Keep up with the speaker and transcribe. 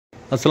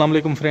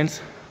Assalamualaikum friends,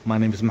 my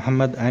name is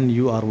Muhammad and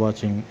you are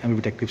watching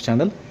MEPTECHTIPS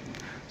channel.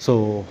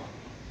 So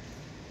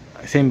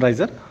same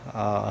riser,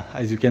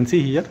 as you can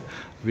see here,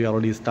 we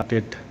already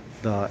started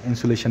the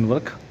insulation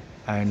work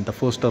and the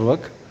poster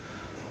work.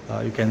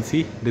 You can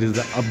see there is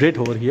the update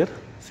over here,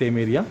 same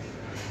area.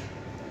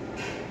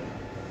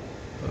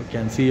 You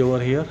can see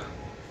over here.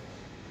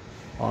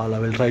 I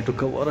will try to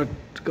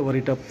cover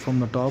it up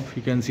from the top.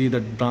 You can see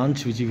that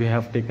branch which we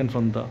have taken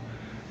from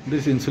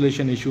this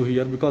insulation issue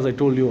here, because I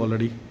told you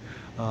already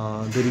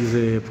there is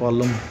a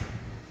problem.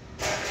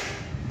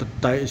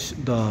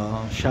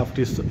 The shaft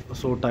is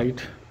so tight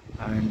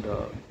and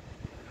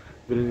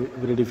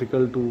very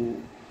difficult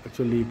to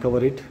actually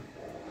cover it,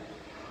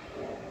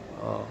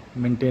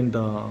 maintain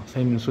the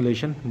same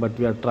insulation, but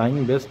we are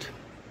trying best.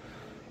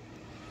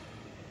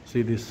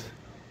 See this,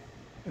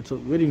 it's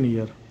very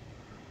near.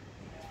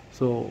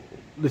 So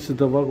this is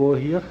the work over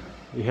here.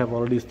 We have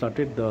already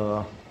started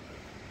the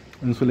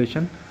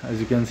insulation, as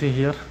you can see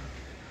here,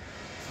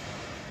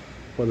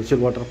 for the chill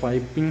water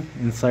piping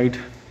inside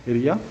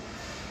area.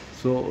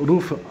 So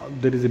roof,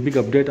 there is a big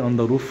update on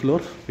the roof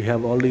floor. We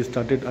have already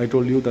started. I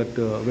told you that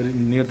very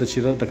near the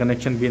chiller the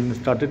connection being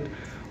started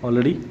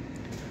already.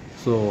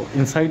 So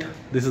inside,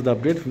 this is the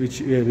update, which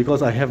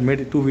because I have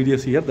made 2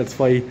 videos here, that's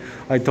why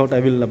I thought I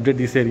will update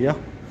this area.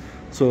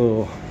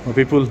 So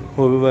people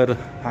whoever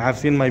have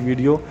seen my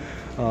video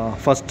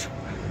first,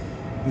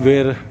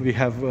 where we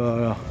have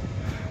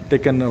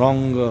taken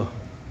wrong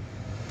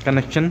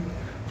connection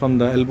from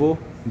the elbow,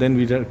 then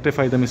we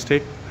rectify the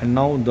mistake, and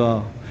now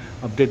the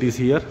update is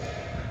here.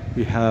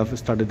 We have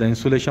started the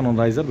installation on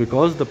riser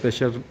because the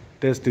pressure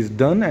test is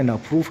done and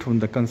approved from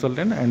the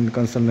consultant, and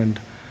consultant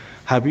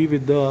happy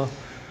with the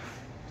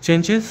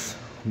changes.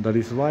 That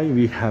is why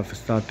we have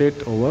started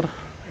our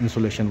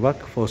insulation work,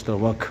 poster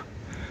work.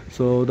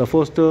 So the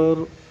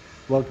poster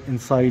work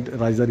inside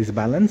riser is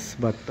balanced,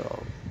 but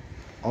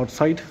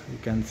outside you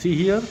can see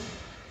here.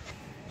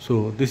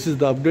 So this is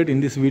the update in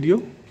this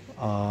video,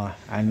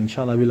 and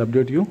inshallah I will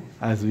update you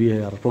as we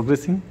are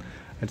progressing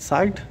at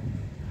site.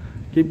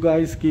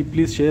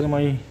 Please share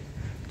my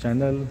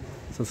channel,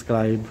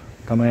 subscribe,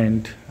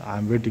 comment.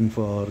 I'm waiting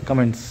for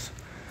comments.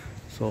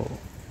 So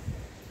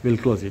we'll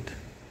close it.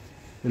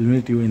 We'll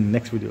meet you in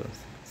next videos.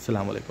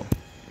 Assalamualaikum.